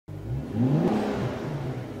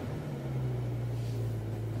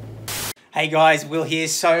Hey guys, Will here.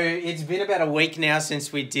 So it's been about a week now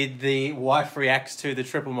since we did the wife reacts to the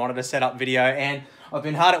triple monitor setup video, and I've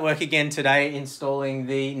been hard at work again today installing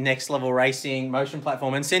the Next Level Racing motion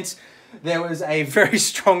platform. And since there was a very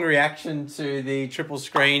strong reaction to the triple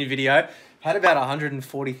screen video, had about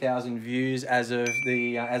 140,000 views as of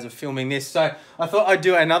filming this. So I thought I'd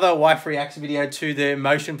do another wife reacts video to the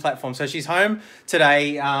motion platform. So she's home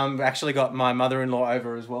today. Actually got my mother-in-law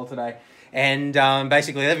over as well today. And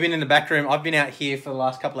basically they've been in the back room. I've been out here for the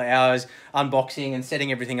last couple of hours unboxing and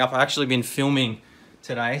setting everything up. I've actually been filming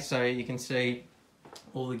today, so you can see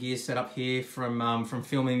all the gear set up here from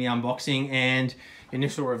filming the unboxing and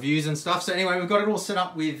initial reviews and stuff. So anyway, we've got it all set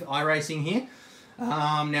up with iRacing here.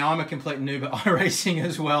 Now I'm a complete noob at iRacing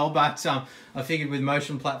as well, but I figured with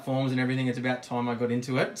motion platforms and everything, it's about time I got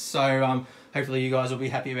into it. So hopefully you guys will be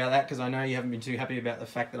happy about that, because I know you haven't been too happy about the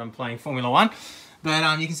fact that I'm playing Formula 1.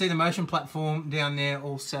 But you can see the motion platform down there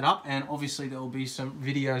all set up, and obviously there will be some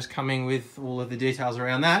videos coming with all of the details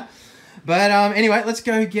around that. But anyway, let's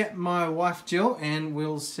go get my wife Jill and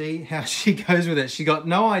we'll see how she goes with it. She got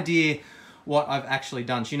no idea what I've actually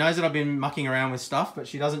done. She knows that I've been mucking around with stuff, but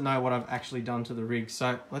she doesn't know what I've actually done to the rig.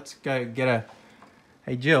 So let's go get her.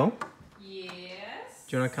 Hey Jill. Yes?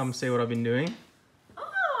 Do you want to come see what I've been doing?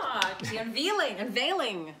 Ah, the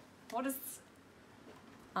unveiling. What is...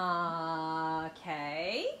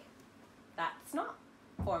 Okay. That's not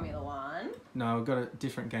Formula 1. No, we've got a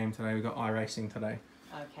different game today. We've got iRacing today.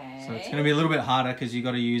 Okay. So it's going to be a little bit harder because you've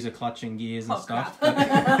got to use a clutch and gears and stuff.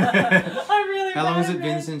 I'm really How long has it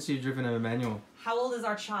been since you've driven a manual? How old is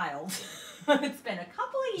our child? It's been a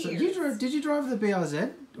couple of years. So did you drive the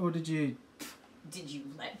BRZ or did you... Did you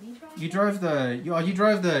let me drive? You drove the... You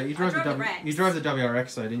drove the Rex. You drove the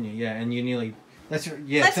WRX though, didn't you? Yeah, and you nearly... Let's not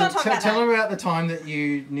talk about that. Tell them about the time that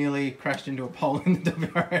you nearly crashed into a pole in the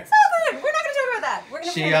WRX. It's all good. We're not going to talk about that. We're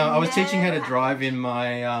going to. I was teaching her to drive in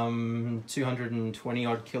my 220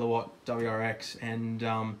 odd kilowatt WRX, and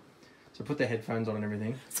so I put the headphones on and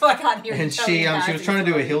everything. So I can't hear. And she was trying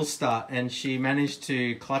to do a hill start, and she managed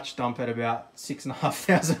to clutch dump at about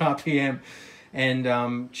 6,500 RPM.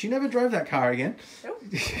 And she never drove that car again. Nope.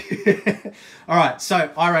 All right, so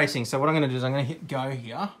iRacing. So what I'm going to do is I'm going to hit go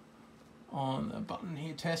here on the button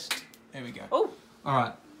here, test. There we go. Oh. All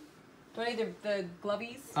right. Do I need the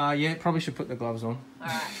glovies? Yeah, probably should put the gloves on. All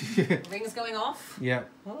right. Ring's going off. Yeah.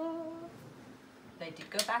 Oh. They did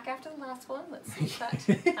go back after the last one. Let's see if that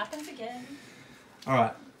happens again. All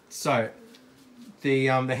right. So the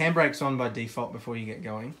handbrake's on by default before you get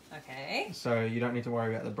going. Okay. So you don't need to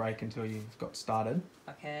worry about the brake until you've got started.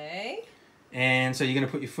 Okay. And so you're going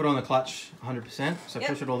to put your foot on the clutch 100%. So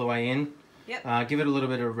push it all the way in. Yep. Give it a little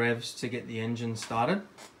bit of revs to get the engine started.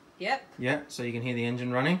 Yep. Yeah, so you can hear the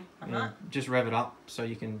engine running. Just rev it up so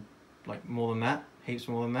you can, like, more than that, heaps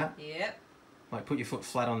more than that. Yep. Like, put your foot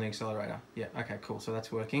flat on the accelerator. Yeah, okay, cool. So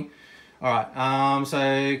that's working. All right,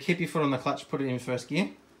 so keep your foot on the clutch, put it in first gear.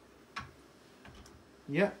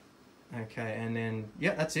 Yeah. Okay, and then,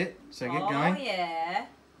 yeah, that's it. So get going. Oh, yeah.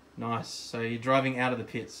 Nice. So you're driving out of the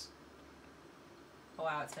pits. Oh,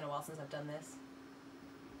 wow, it's been a while since I've done this.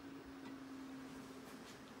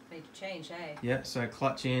 Need to change, hey? Yeah, so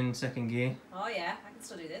clutch in, second gear. Oh yeah, I can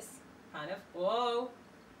still do this. Kind of. Whoa.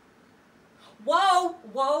 Whoa!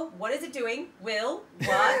 Whoa! What is it doing? Will? What?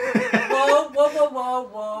 Whoa, whoa, whoa, whoa,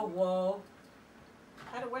 whoa, whoa.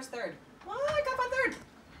 Where's third? Oh, I got my third.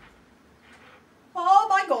 Oh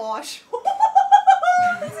my gosh.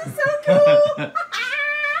 This is so cool.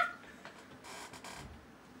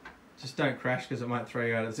 Just don't crash because it might throw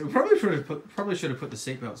you out. We probably should have put the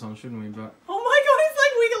seatbelts on, shouldn't we? But oh my god, it's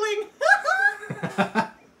like wiggling.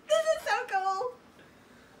 This is so cool.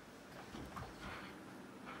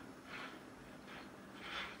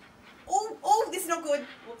 Oh, this is not good.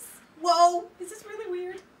 Whoops. Whoa, this is really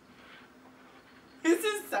weird. This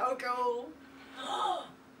is so cool.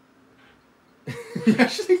 You're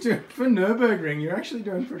actually doing, for Nurburgring, you're actually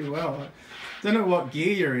doing pretty well. Don't know what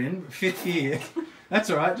gear you're in, 5th gear. That's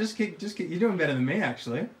all right. Just keep. You're doing better than me,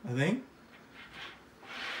 actually. I think.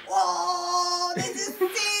 Whoa! This is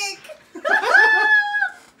sick.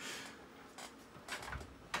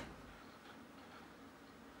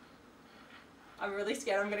 I'm really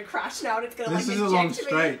scared. I'm gonna crash now, and it's gonna This like is a long eject me.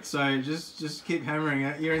 straight, so just keep hammering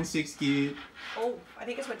it. You're in 6th gear. Oh, I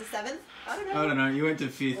think I just went to 7th. I don't know. I don't know. You went to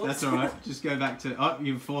 5th. Oops. That's all right. Just go back to. Oh,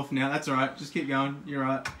 you're 4th now. That's all right. Just keep going. You're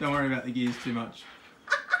all right. Don't worry about the gears too much.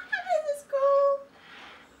 This is cool.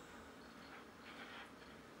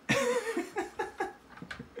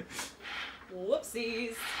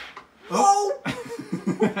 Whoopsies. Oh.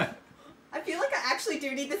 I feel like I actually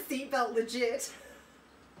do need the seatbelt legit.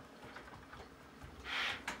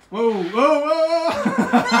 Whoa, whoa, whoa!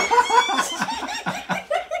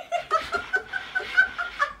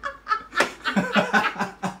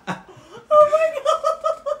 Oh my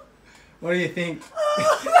god! What do you think?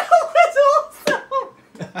 Oh, that was awesome!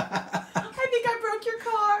 I think I broke your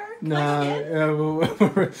car. No.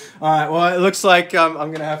 All right. Well, it looks like I'm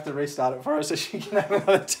going to have to restart it for her so she can have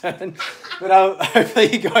another turn. But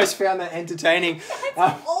hopefully you guys found that entertaining.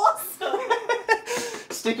 That's awesome.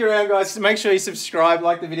 Stick around, guys. Make sure you subscribe,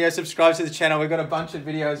 like the video, subscribe to the channel. We've got a bunch of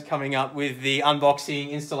videos coming up with the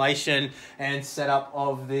unboxing, installation, and setup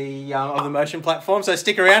of the motion platform. So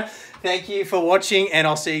stick around. Thank you for watching, and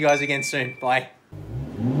I'll see you guys again soon. Bye.